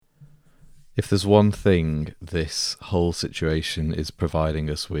If there's one thing this whole situation is providing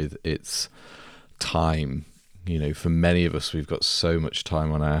us with, it's time. For many of us, we've got so much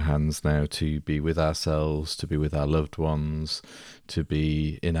time on our hands now to be with ourselves, to be with our loved ones, to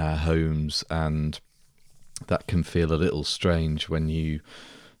be in our homes, and that can feel a little strange when you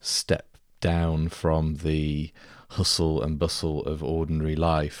step down from the hustle and bustle of ordinary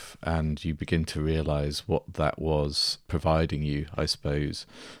life and you begin to realize what that was providing you, I suppose.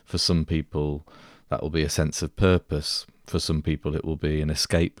 For some people, that will be a sense of purpose. For some people, it will be an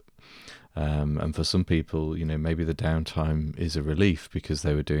escape. And for some people, maybe the downtime is a relief because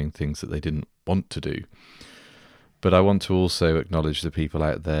they were doing things that they didn't want to do. But I want to also acknowledge the people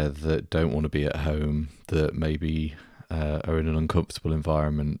out there that don't want to be at home, that maybe are in an uncomfortable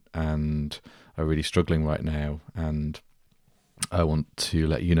environment and are really struggling right now. And I want to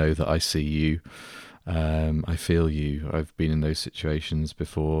let you know that I see you. I feel you. I've been in those situations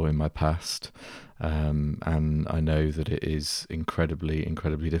before in my past. And I know that it is incredibly,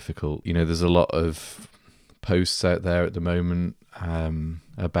 incredibly difficult. There's a lot of posts out there at the moment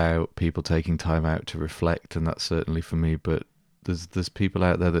about people taking time out to reflect, and that's certainly for me. But there's people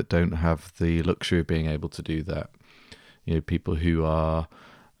out there that don't have the luxury of being able to do that. People who are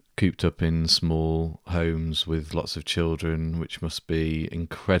cooped up in small homes with lots of children, which must be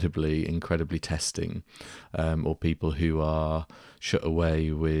incredibly, incredibly testing, or people who are shut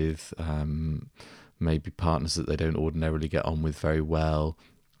away with maybe partners that they don't ordinarily get on with very well,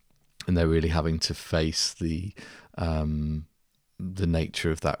 and they're really having to face the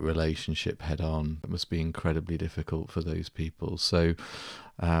nature of that relationship head on. It must be incredibly difficult for those people. So,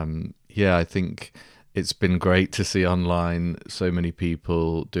 I think it's been great to see online so many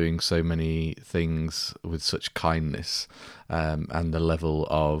people doing so many things with such kindness, and the level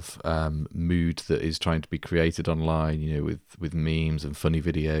of mood that is trying to be created online, with memes and funny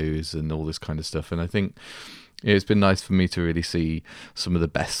videos and all this kind of stuff. And I think it's been nice for me to really see some of the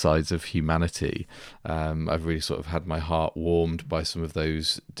best sides of humanity. I've really sort of had my heart warmed by some of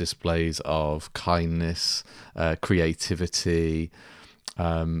those displays of kindness, creativity.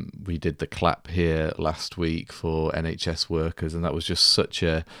 We did the clap here last week for NHS workers, and that was just such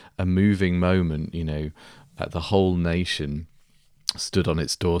a moving moment, that the whole nation stood on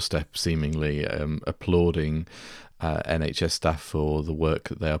its doorstep seemingly, applauding NHS staff for the work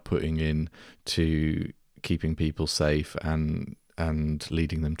that they are putting in to keeping people safe and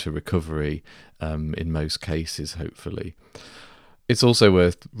leading them to recovery, in most cases, hopefully. It's also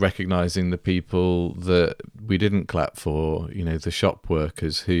worth recognising the people that we didn't clap for, the shop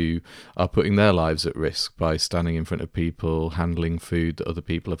workers who are putting their lives at risk by standing in front of people, handling food that other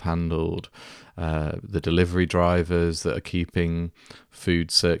people have handled, the delivery drivers that are keeping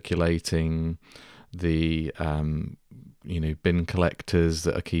food circulating, the bin collectors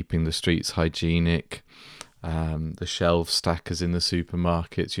that are keeping the streets hygienic, the shelf stackers in the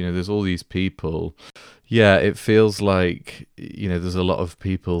supermarkets. There's all these people. Yeah, it feels like there's a lot of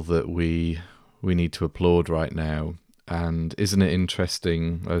people that we need to applaud right now. And isn't it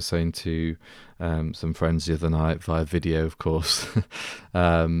interesting? I was saying to some friends the other night via video, of course.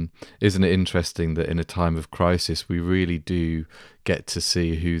 Isn't it interesting that in a time of crisis we really do get to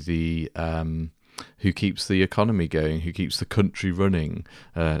see who keeps the economy going, who keeps the country running,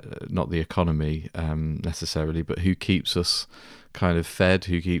 not the economy necessarily, but who keeps us kind of fed,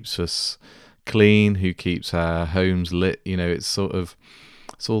 who keeps us clean, who keeps our homes lit. It's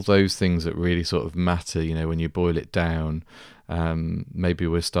all those things that really sort of matter, when you boil it down. Maybe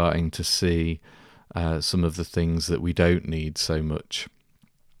we're starting to see some of the things that we don't need so much.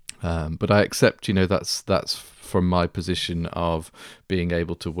 But I accept, that's from my position of being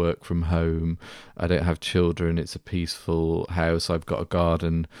able to work from home. I don't have children. It's a peaceful house. I've got a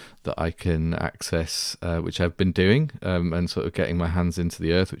garden that I can access, which I've been doing, and sort of getting my hands into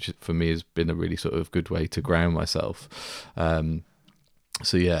the earth, which for me has been a really sort of good way to ground myself. I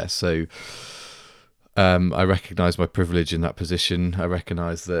recognise my privilege in that position. I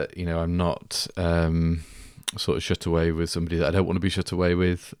recognise that, I'm not sort of shut away with somebody that I don't want to be shut away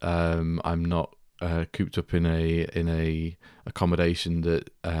with. I'm not cooped up in a accommodation that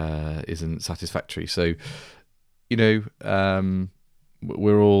isn't satisfactory. So,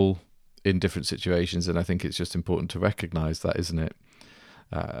 we're all in different situations, and I think it's just important to recognise that, isn't it?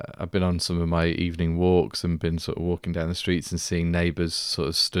 I've been on some of my evening walks and been sort of walking down the streets and seeing neighbours sort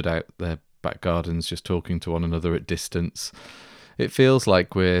of stood out their back gardens just talking to one another at distance. It feels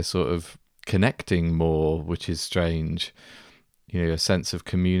like we're sort of connecting more, which is strange. A sense of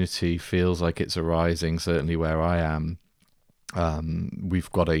community feels like it's arising, certainly where I am.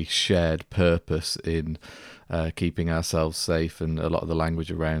 We've got a shared purpose in keeping ourselves safe, and a lot of the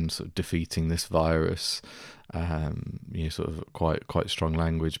language around sort of defeating this virus, sort of quite strong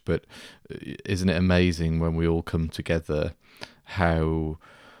language. But isn't it amazing when we all come together, how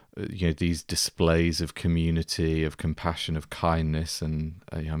these displays of community, of compassion, of kindness, and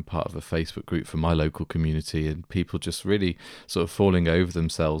I'm part of a Facebook group for my local community, and people just really sort of falling over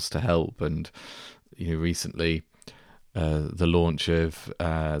themselves to help. And recently, the launch of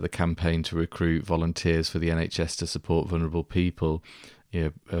the campaign to recruit volunteers for the NHS to support vulnerable people.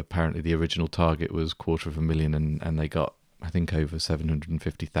 Apparently the original target was 250,000, and they got, I think, over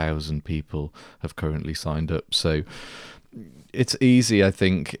 750,000 people have currently signed up. So it's easy, I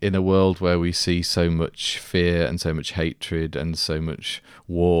think, in a world where we see so much fear and so much hatred and so much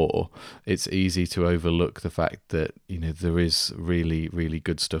war, it's easy to overlook the fact that there is really, really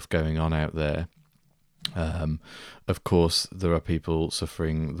good stuff going on out there. Of course, there are people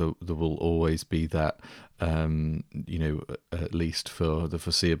suffering. There will always be that, at least for the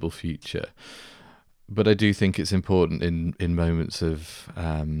foreseeable future. But I do think it's important in moments of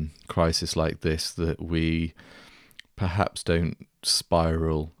crisis like this that we perhaps don't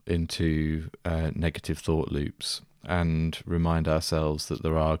spiral into negative thought loops, and remind ourselves that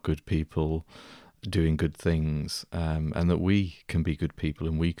there are good people doing good things, and that we can be good people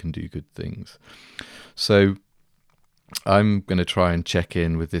and we can do good things. So I'm going to try and check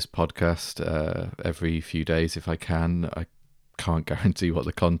in with this podcast every few days if I can. I can't guarantee what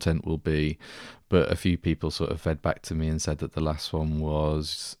the content will be, but a few people sort of fed back to me and said that the last one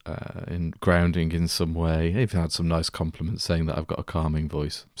was grounding in some way. They've had some nice compliments saying that I've got a calming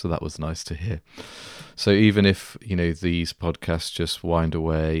voice, so that was nice to hear. So even if these podcasts just wind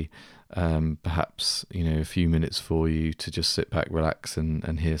away, perhaps a few minutes for you to just sit back, relax,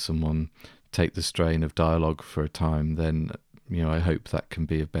 and hear someone take the strain of dialogue for a time, then I hope that can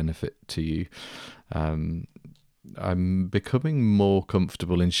be of benefit to you. I'm becoming more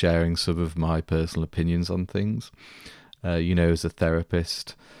comfortable in sharing some of my personal opinions on things. As a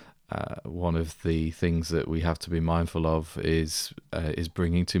therapist, one of the things that we have to be mindful of is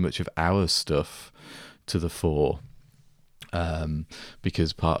bringing too much of our stuff to the fore.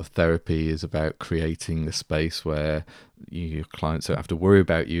 Because part of therapy is about creating a space where your clients don't have to worry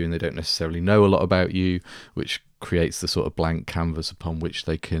about you, and they don't necessarily know a lot about you, which creates the sort of blank canvas upon which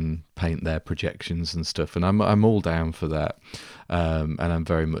they can paint their projections and stuff. And I'm all down for that, and I'm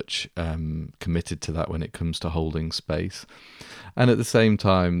very much committed to that when it comes to holding space. And at the same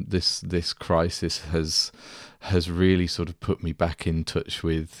time, this crisis has really sort of put me back in touch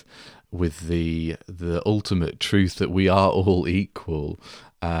with the ultimate truth that we are all equal,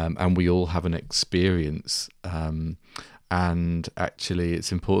 and we all have an experience, and actually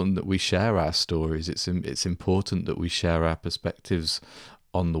it's important that we share our stories. It's important that we share our perspectives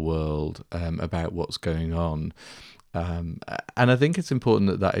on the world, about what's going on, and I think it's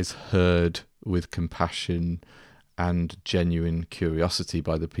important that is heard with compassion and genuine curiosity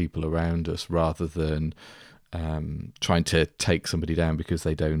by the people around us, rather than trying to take somebody down because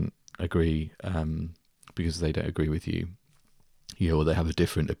they don't agree with you, or they have a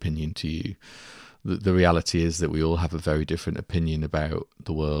different opinion to you. The reality is that we all have a very different opinion about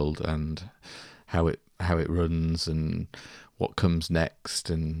the world and how it runs and what comes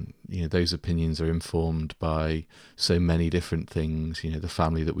next, and those opinions are informed by so many different things. The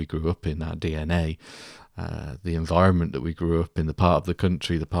family that we grew up in, our DNA, the environment that we grew up in, the part of the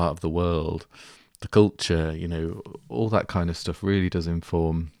country, the part of the world, the culture, all that kind of stuff really does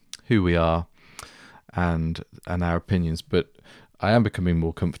inform who we are and our opinions. But I am becoming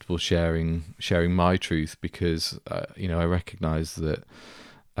more comfortable sharing my truth, because I recognize that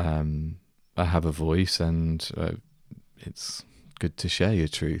I have a voice, and it's good to share your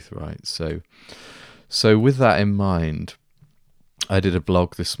truth, right? So with that in mind, I did a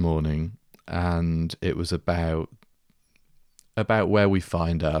blog this morning, and it was about where we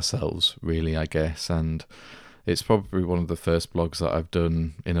find ourselves, really, I guess. And it's probably one of the first blogs that I've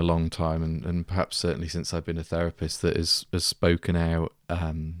done in a long time, and perhaps certainly since I've been a therapist, that has spoken out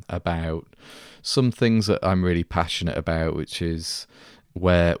about some things that I'm really passionate about, which is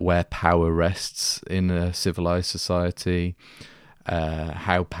where power rests in a civilized society,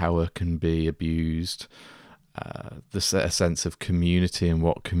 how power can be abused, a sense of community and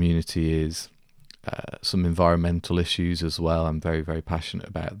what community is, some environmental issues as well. I'm very, very passionate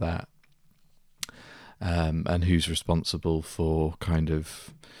about that. And who's responsible for kind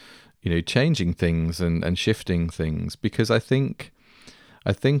of, changing things and shifting things. Because I think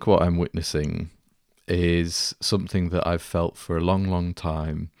what I'm witnessing is something that I've felt for a long, long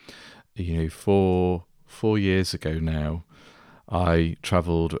time. 4 years ago now, I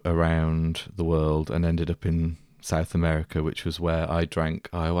travelled around the world and ended up in South America, which was where I drank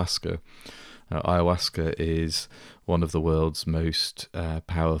ayahuasca. Ayahuasca is one of the world's most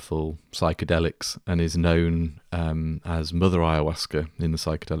powerful psychedelics and is known as Mother Ayahuasca in the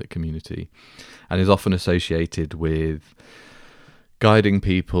psychedelic community, and is often associated with guiding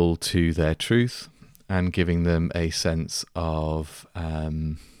people to their truth and giving them a sense of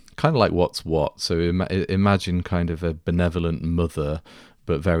kind of like what's what. So imagine kind of a benevolent mother,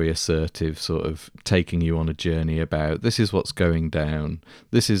 but very assertive, sort of taking you on a journey about this is what's going down,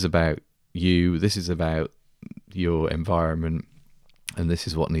 this is about you, this is about your environment, and this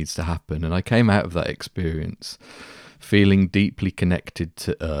is what needs to happen. And I came out of that experience feeling deeply connected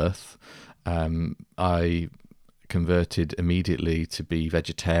to Earth. I converted immediately to be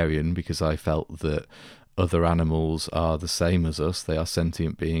vegetarian because I felt that other animals are the same as us. They are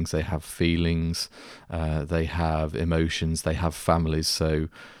sentient beings. They have feelings. They have emotions. They have families. So,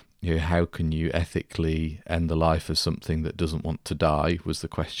 how can you ethically end the life of something that doesn't want to die was the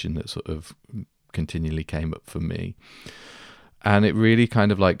question that sort of continually came up for me. And it really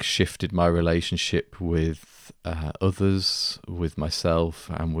kind of like shifted my relationship with others, with myself,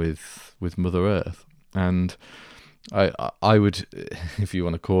 and with Mother Earth. And I would, if you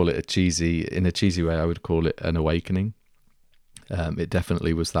want to call it in a cheesy way, I would call it an awakening. It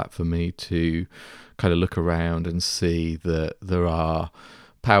definitely was that for me, to kind of look around and see that there are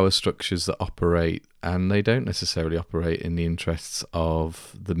power structures that operate, and they don't necessarily operate in the interests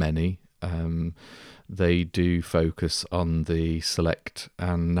of the many. They do focus on the select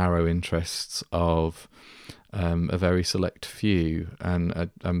and narrow interests of a very select few. And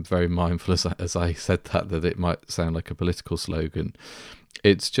I'm very mindful as I said that it might sound like a political slogan.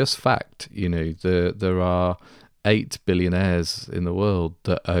 It's just fact. There are 8 billionaires in the world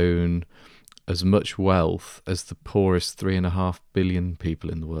that own as much wealth as the poorest 3.5 billion people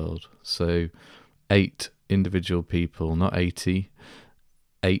in the world. So 8 individual people, not 80,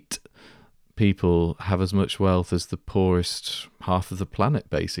 8 people have as much wealth as the poorest half of the planet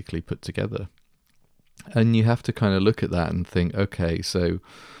basically put together. And you have to kind of look at that and think, okay, so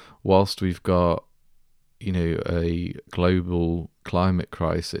whilst we've got, a global climate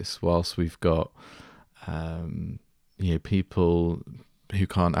crisis, whilst we've got, people who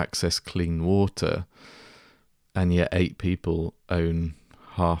can't access clean water, and yet 8 people own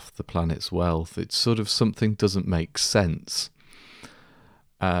half the planet's wealth, it's sort of something doesn't make sense.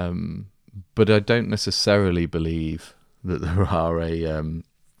 But I don't necessarily believe that there are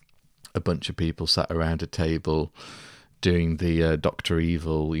a bunch of people sat around a table doing the Dr.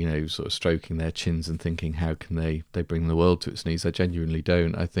 Evil, sort of stroking their chins and thinking, how can they bring the world to its knees? I genuinely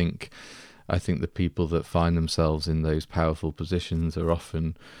don't. I think the people that find themselves in those powerful positions are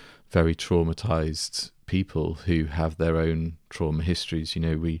often very traumatized people who have their own trauma histories.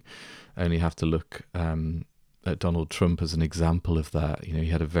 We only have to look at Donald Trump as an example of that. He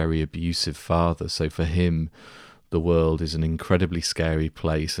had a very abusive father. So for him, the world is an incredibly scary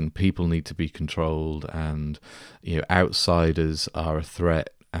place and people need to be controlled, and outsiders are a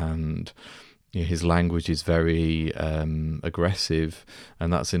threat, and his language is very aggressive,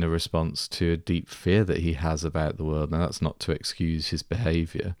 and that's in a response to a deep fear that he has about the world. Now, that's not to excuse his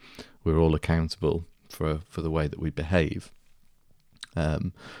behaviour. We're all accountable for the way that we behave,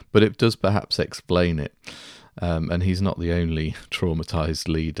 but it does perhaps explain it. And he's not the only traumatized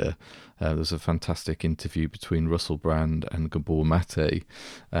leader. There's a fantastic interview between Russell Brand and Gabor Mate,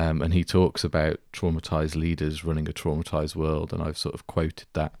 and he talks about traumatized leaders running a traumatized world, and I've sort of quoted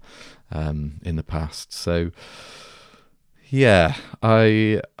that in the past. So, yeah,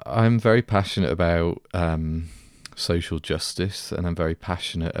 I'm very passionate about social justice, and I'm very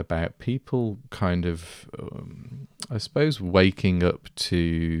passionate about people kind of, I suppose, waking up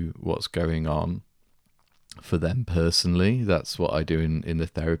to what's going on for them personally. That's what I do in the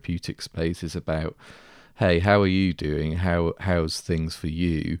therapeutic space, is about, hey, how are you doing? How's things for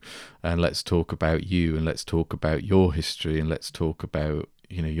you? And let's talk about you, and let's talk about your history, and let's talk about,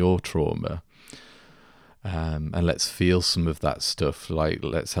 your trauma. And let's feel some of that stuff.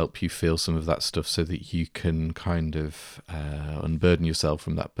 Let's help you feel some of that stuff so that you can kind of unburden yourself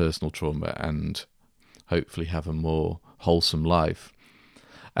from that personal trauma and hopefully have a more wholesome life.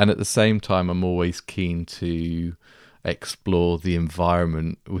 And at the same time, I'm always keen to explore the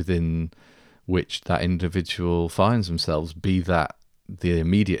environment within which that individual finds themselves, be that the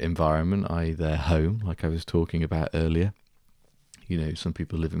immediate environment, i.e. their home, like I was talking about earlier. Some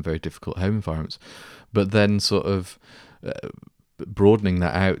people live in very difficult home environments, but then sort of broadening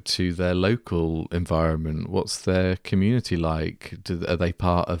that out to their local environment. What's their community like? Are they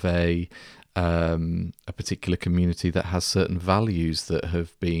part of a a particular community that has certain values that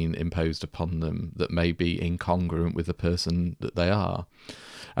have been imposed upon them that may be incongruent with the person that they are.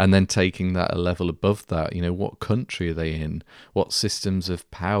 And then taking that a level above that, what country are they in? What systems of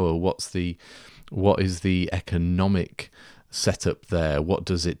power? What is the economic setup there? What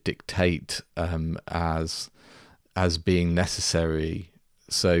does it dictate as being necessary?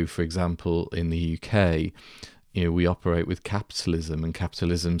 So, for example, in the UK, we operate with capitalism, and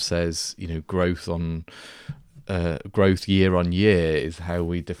capitalism says, growth year on year is how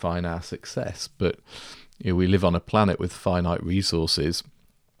we define our success. But we live on a planet with finite resources,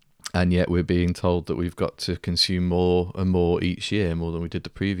 and yet we're being told that we've got to consume more and more each year, more than we did the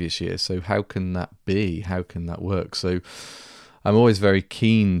previous year. So how can that be? How can that work? So I'm always very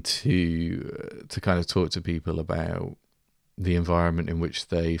keen to kind of talk to people about the environment in which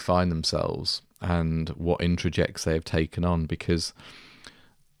they find themselves and what introjects they have taken on, because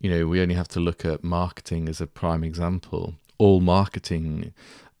we only have to look at marketing as a prime example. All marketing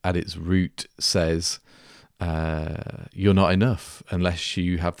at its root says you're not enough unless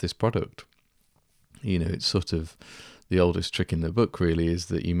you have this product. It's sort of the oldest trick in the book, really, is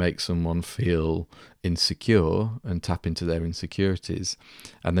that you make someone feel insecure and tap into their insecurities,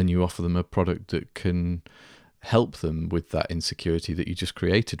 and then you offer them a product that can help them with that insecurity that you just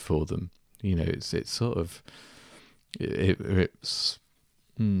created for them. It's sort of, it's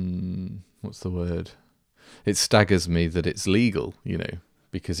what's the word? It staggers me that it's legal,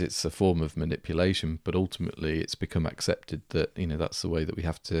 because it's a form of manipulation, but ultimately it's become accepted that, that's the way that we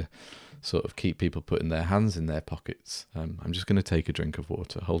have to sort of keep people putting their hands in their pockets. I'm just going to take a drink of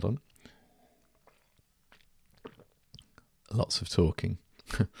water. Hold on. Lots of talking.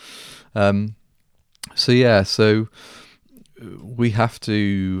 So we have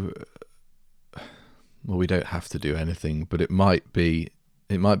to, well, we don't have to do anything, but it might be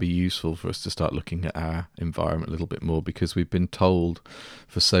useful for us to start looking at our environment a little bit more, because we've been told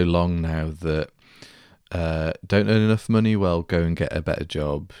for so long now that don't earn enough money, well, go and get a better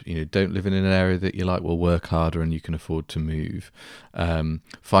job. Don't live in an area that you like, well, work harder and you can afford to move.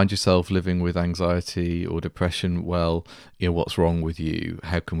 Find yourself living with anxiety or depression, well, what's wrong with you?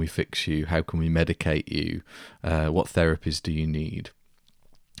 How can we fix you? How can we medicate you? What therapies do you need?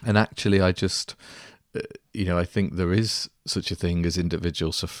 And actually, I just, I think there is such a thing as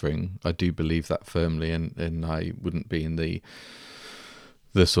individual suffering. I do believe that firmly, and I wouldn't be in the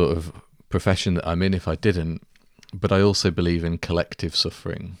sort of profession that I'm in if I didn't. But I also believe in collective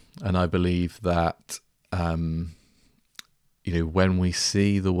suffering, and I believe that when we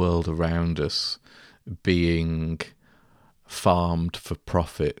see the world around us being farmed for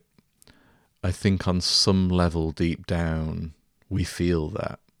profit, I think on some level deep down we feel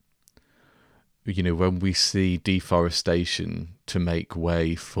that. When we see deforestation to make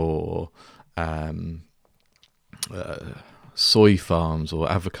way for soy farms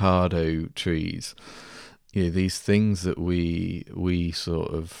or avocado trees, these things that we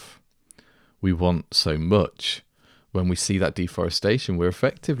want so much, when we see that deforestation, we're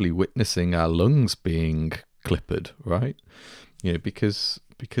effectively witnessing our lungs being clippered, right? Because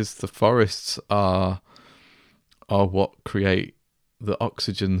the forests are what create the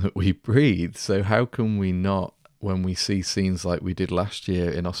oxygen that we breathe. So how can we not, when we see scenes like we did last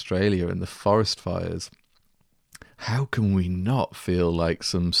year in Australia and the forest fires, how can we not feel like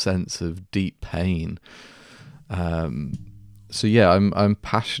some sense of deep pain? I'm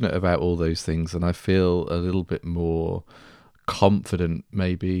passionate about all those things, and I feel a little bit more confident,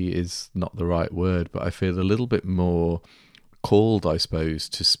 maybe is not the right word, but I feel a little bit more called, I suppose,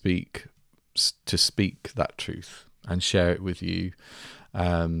 to speak that truth and share it with you.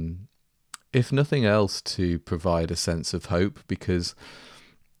 If nothing else, to provide a sense of hope, because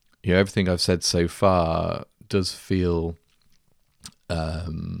everything I've said so far does feel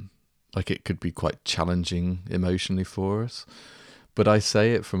like it could be quite challenging emotionally for us. But I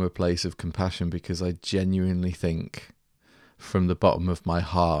say it from a place of compassion, because I genuinely think from the bottom of my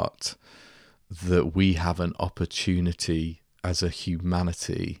heart that we have an opportunity as a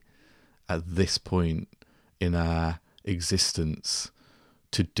humanity at this point in our existence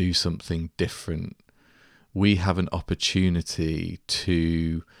to do something different. We have an opportunity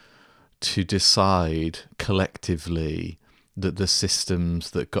to decide collectively that the systems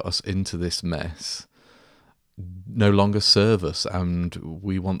that got us into this mess no longer serve us, and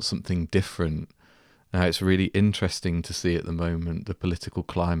we want something different. Now, it's really interesting to see at the moment the political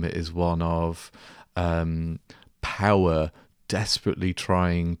climate is one of power desperately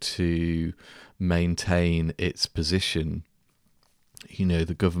trying to maintain its position.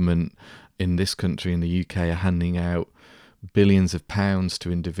 The government in this country, in the UK, are handing out billions of pounds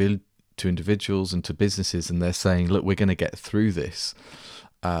to to individuals and to businesses, and they're saying, look, we're going to get through this,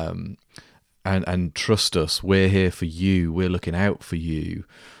 and trust us, we're here for you, we're looking out for you.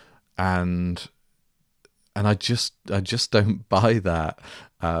 And I just don't buy that.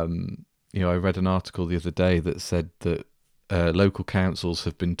 I read an article the other day that said that local councils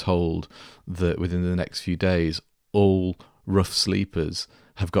have been told that within the next few days, all rough sleepers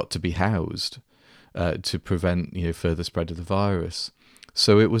have got to be housed to prevent further spread of the virus.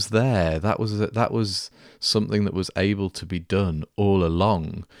 So it was there. That was something that was able to be done all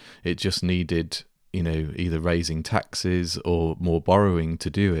along. It just needed either raising taxes or more borrowing to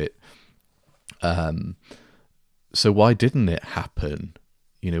do it. So why didn't it happen?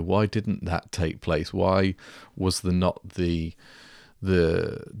 Why didn't that take place? Why was there not the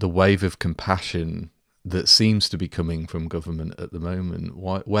wave of compassion that seems to be coming from government at the moment?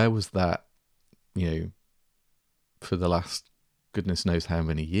 Where was that, for the last goodness knows how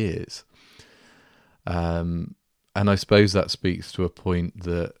many years? And I suppose that speaks to a point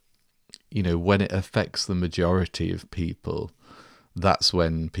that, when it affects the majority of people, that's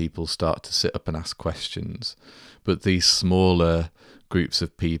when people start to sit up and ask questions. But these smaller groups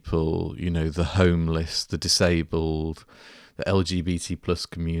of people, the homeless, the disabled, the LGBT plus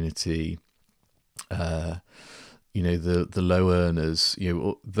community, the low earners,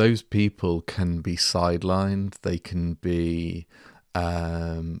 those people can be sidelined. They can be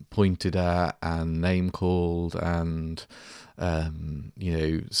pointed at and name called, and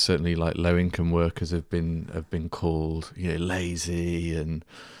certainly like low income workers have been called lazy, and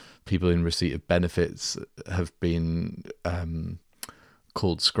people in receipt of benefits have been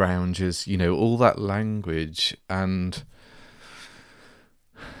called scroungers, all that language. And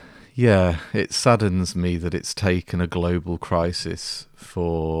yeah, it saddens me that it's taken a global crisis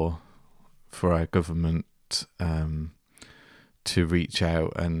for our government to reach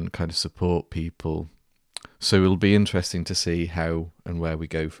out and kind of support people. So it'll be interesting to see how and where we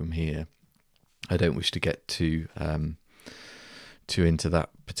go from here. I don't wish to get too into that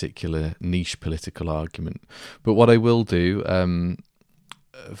particular niche political argument, but what I will do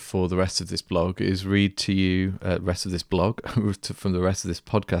for the rest of this blog is read to you from the rest of this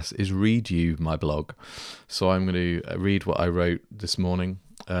podcast is read you my blog. So I'm going to read what I wrote this morning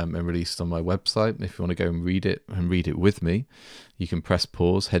and released on my website. And if you want to go and read it with me, you can press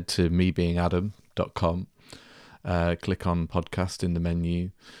pause, head to mebeingadam.com, click on podcast in the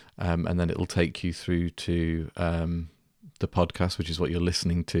menu, and then it'll take you through to the podcast, which is what you're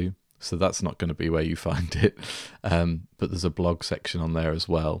listening to. So that's not going to be where you find it, but there's a blog section on there as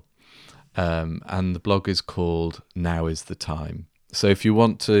well. And the blog is called Now is the Time. So if you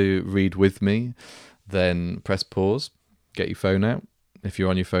want to read with me, then press pause, get your phone out. If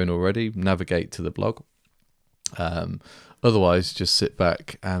you're on your phone already, navigate to the blog. Otherwise, just sit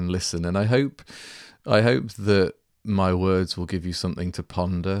back and listen. And I hope that my words will give you something to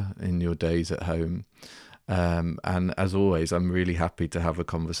ponder in your days at home. And as always, I'm really happy to have a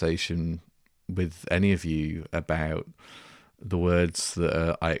conversation with any of you about the words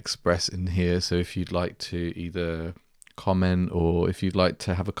that I express in here. So if you'd like to either comment or if you'd like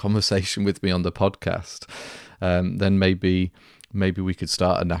to have a conversation with me on the podcast, then maybe we could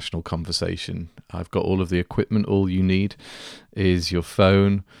start a national conversation. I've got all of the equipment. All you need is your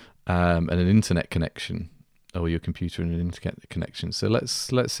phone and an internet connection, or your computer and an internet connection. So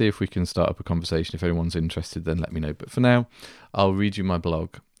let's see if we can start up a conversation. If anyone's interested, then let me know. But for now, I'll read you my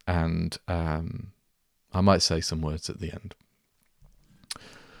blog, and I might say some words at the end.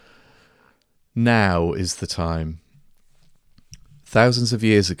 Now is the time. Thousands of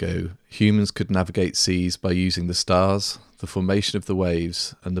years ago, humans could navigate seas by using the stars, the formation of the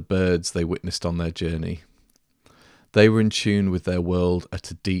waves, and the birds they witnessed on their journey. They were in tune with their world at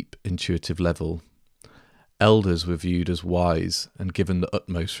a deep, intuitive level. Elders were viewed as wise and given the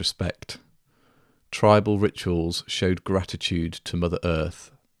utmost respect. Tribal rituals showed gratitude to Mother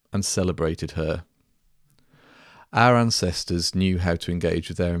Earth and celebrated her. Our ancestors knew how to engage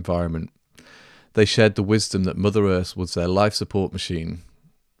with their environment. They shared the wisdom that Mother Earth was their life support machine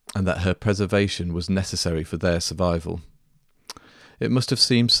and that her preservation was necessary for their survival. It must have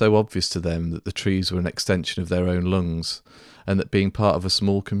seemed so obvious to them that the trees were an extension of their own lungs, and that being part of a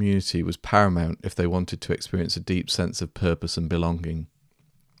small community was paramount if they wanted to experience a deep sense of purpose and belonging.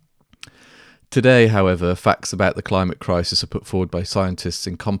 Today, however, facts about the climate crisis are put forward by scientists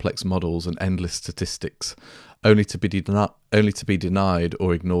in complex models and endless statistics, only to be denied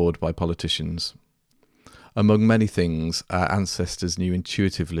or ignored by politicians. Among many things, our ancestors knew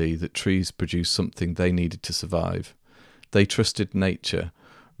intuitively that trees produced something they needed to survive. They trusted nature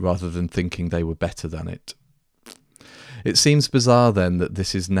rather than thinking they were better than it. It seems bizarre then that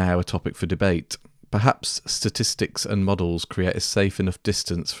this is now a topic for debate. Perhaps statistics and models create a safe enough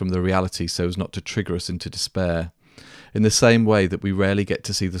distance from the reality so as not to trigger us into despair. In the same way that we rarely get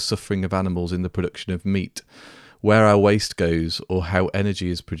to see the suffering of animals in the production of meat, where our waste goes, or how energy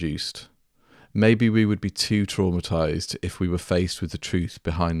is produced. Maybe we would be too traumatised if we were faced with the truth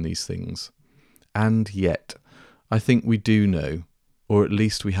behind these things. And yet, I think we do know, or at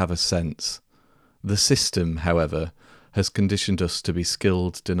least we have a sense. The system, however, has conditioned us to be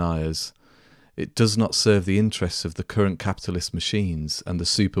skilled deniers. It does not serve the interests of the current capitalist machines and the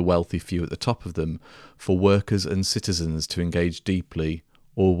super wealthy few at the top of them for workers and citizens to engage deeply,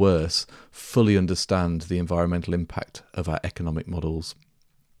 or worse, fully understand the environmental impact of our economic models.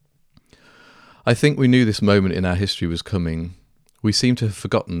 I think we knew this moment in our history was coming. We seem to have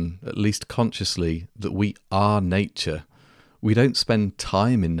forgotten, at least consciously, that we are nature. We don't spend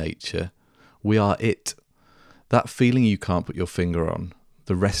time in nature. We are it. That feeling you can't put your finger on,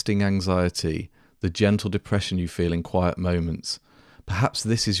 the resting anxiety, the gentle depression you feel in quiet moments, perhaps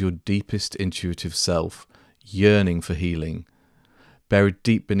this is your deepest intuitive self, yearning for healing. Buried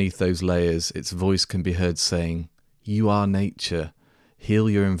deep beneath those layers, its voice can be heard saying, "You are nature. Heal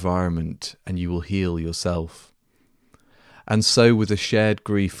your environment and you will heal yourself." And so with a shared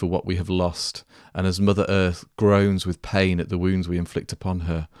grief for what we have lost, and as Mother Earth groans with pain at the wounds we inflict upon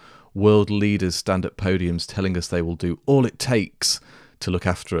her, world leaders stand at podiums telling us they will do all it takes to look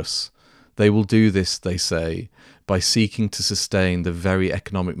after us. They will do this, they say, by seeking to sustain the very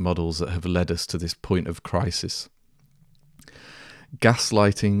economic models that have led us to this point of crisis.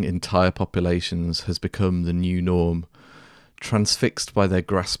 Gaslighting entire populations has become the new norm. Transfixed by their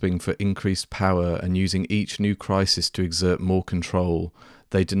grasping for increased power and using each new crisis to exert more control,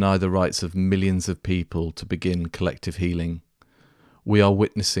 they deny the rights of millions of people to begin collective healing. We are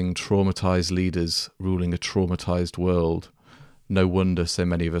witnessing traumatized leaders ruling a traumatized world. No wonder so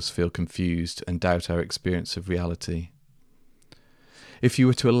many of us feel confused and doubt our experience of reality. If you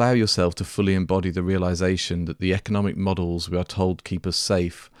were to allow yourself to fully embody the realization that the economic models we are told keep us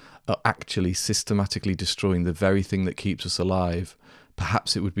safe are actually systematically destroying the very thing that keeps us alive,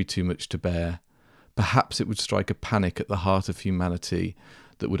 perhaps it would be too much to bear. Perhaps it would strike a panic at the heart of humanity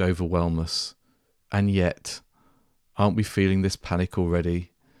that would overwhelm us. And yet, aren't we feeling this panic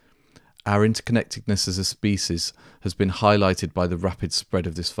already? Our interconnectedness as a species has been highlighted by the rapid spread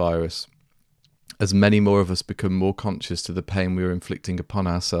of this virus. As many more of us become more conscious to the pain we are inflicting upon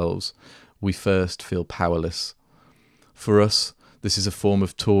ourselves, we first feel powerless. For us, this is a form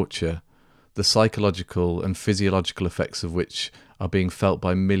of torture, the psychological and physiological effects of which are being felt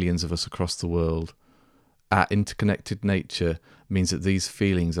by millions of us across the world. Our interconnected nature means that these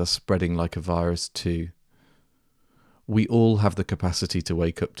feelings are spreading like a virus too. We all have the capacity to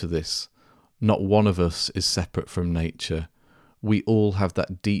wake up to this. Not one of us is separate from nature. We all have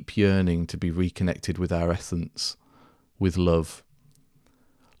that deep yearning to be reconnected with our essence, with love.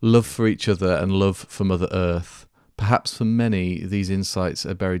 Love for each other and love for Mother Earth. Perhaps for many, these insights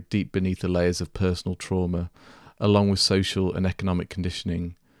are buried deep beneath the layers of personal trauma, along with social and economic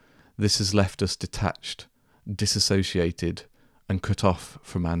conditioning. This has left us detached, disassociated, and cut off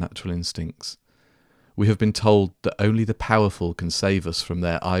from our natural instincts. We have been told that only the powerful can save us from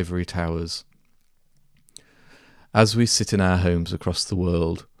their ivory towers. As we sit in our homes across the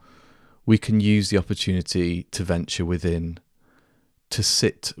world, we can use the opportunity to venture within, to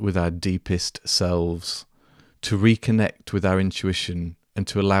sit with our deepest selves, to reconnect with our intuition, and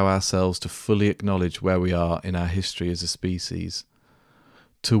to allow ourselves to fully acknowledge where we are in our history as a species,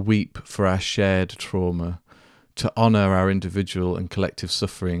 to weep for our shared trauma, to honour our individual and collective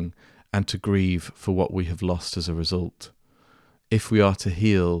suffering, and to grieve for what we have lost as a result. If we are to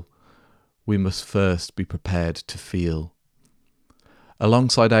heal, we must first be prepared to feel.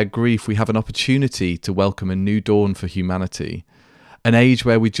 Alongside our grief, we have an opportunity to welcome a new dawn for humanity, an age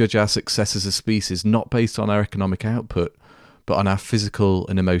where we judge our success as a species not based on our economic output, but on our physical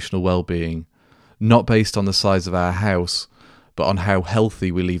and emotional well-being, not based on the size of our house, but on how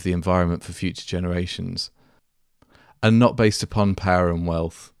healthy we leave the environment for future generations, and not based upon power and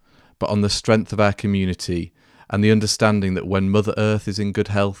wealth, but on the strength of our community and the understanding that when Mother Earth is in good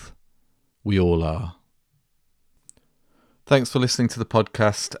health, we all are. Thanks for listening to the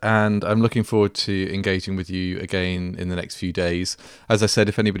podcast, and I'm looking forward to engaging with you again in the next few days. As I said,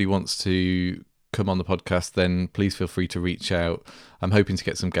 if anybody wants to come on the podcast, then please feel free to reach out. I'm hoping to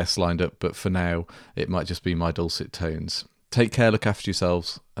get some guests lined up, but for now, it might just be my dulcet tones. Take care, look after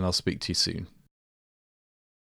yourselves, and I'll speak to you soon.